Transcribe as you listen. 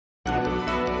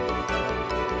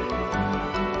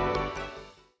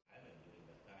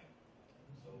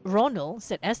Ronald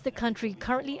said as the country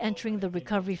currently entering the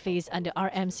recovery phase under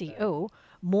RMCO,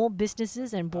 more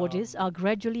businesses and borders are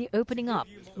gradually opening up,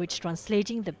 which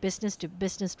translating the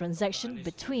business-to-business transaction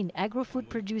between agro-food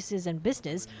producers and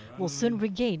business will soon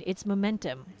regain its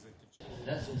momentum.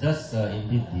 That's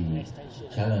indeed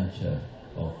the challenge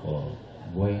of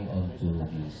going on to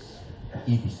this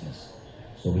e-business.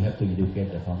 So we have to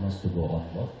educate the farmers to go on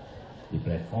board the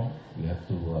platform. We have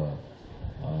to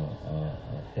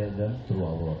tell them through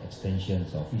our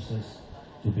extensions officers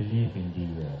to believe in the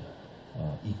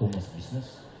e-commerce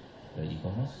business, the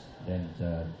e-commerce, then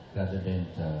rather than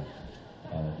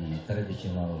the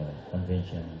traditional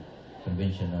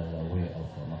conventional way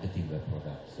of marketing the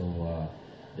product. So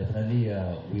definitely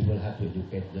we will have to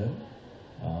educate them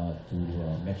to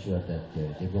make sure that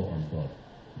they go on board.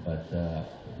 But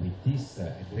with this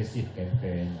aggressive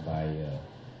campaign by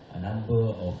a number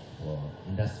of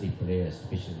industry players,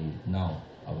 especially now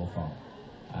our farm,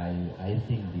 I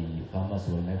think the farmers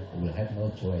will have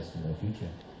no choice in the future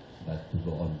but to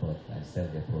go on board and sell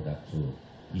their product through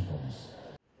e-commerce.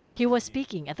 He was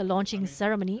speaking at the launching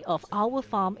ceremony of Our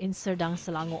Farm in Serdang,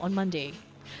 Selangor on Monday.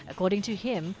 According to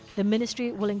him, the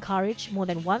ministry will encourage more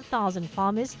than 1,000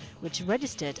 farmers which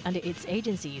registered under its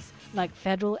agencies like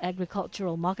Federal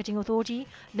Agricultural Marketing Authority,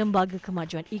 Lembaga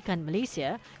Kemajuan Ikan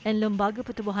Malaysia and Lembaga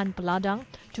Pertubuhan Peladang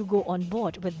to go on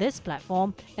board with this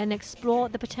platform and explore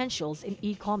the potentials in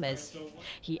e-commerce.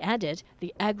 He added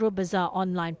the Agro Bazaar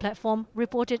online platform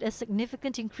reported a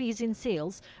significant increase in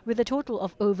sales with a total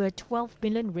of over 12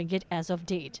 million ringgit as of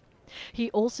date.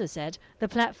 He also said the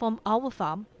platform Our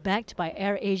Farm, backed by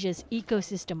AirAsia's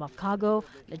ecosystem of cargo,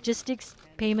 logistics,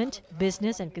 payment,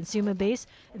 business and consumer base,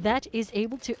 that is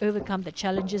able to overcome the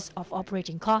challenges of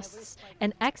operating costs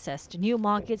and access to new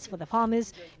markets for the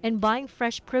farmers and buying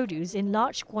fresh produce in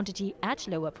large quantity at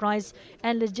lower price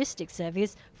and logistics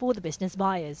service for the business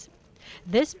buyers.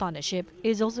 This partnership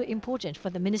is also important for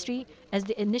the ministry as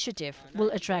the initiative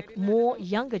will attract more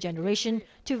younger generation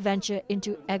to venture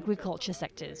into agriculture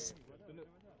sectors.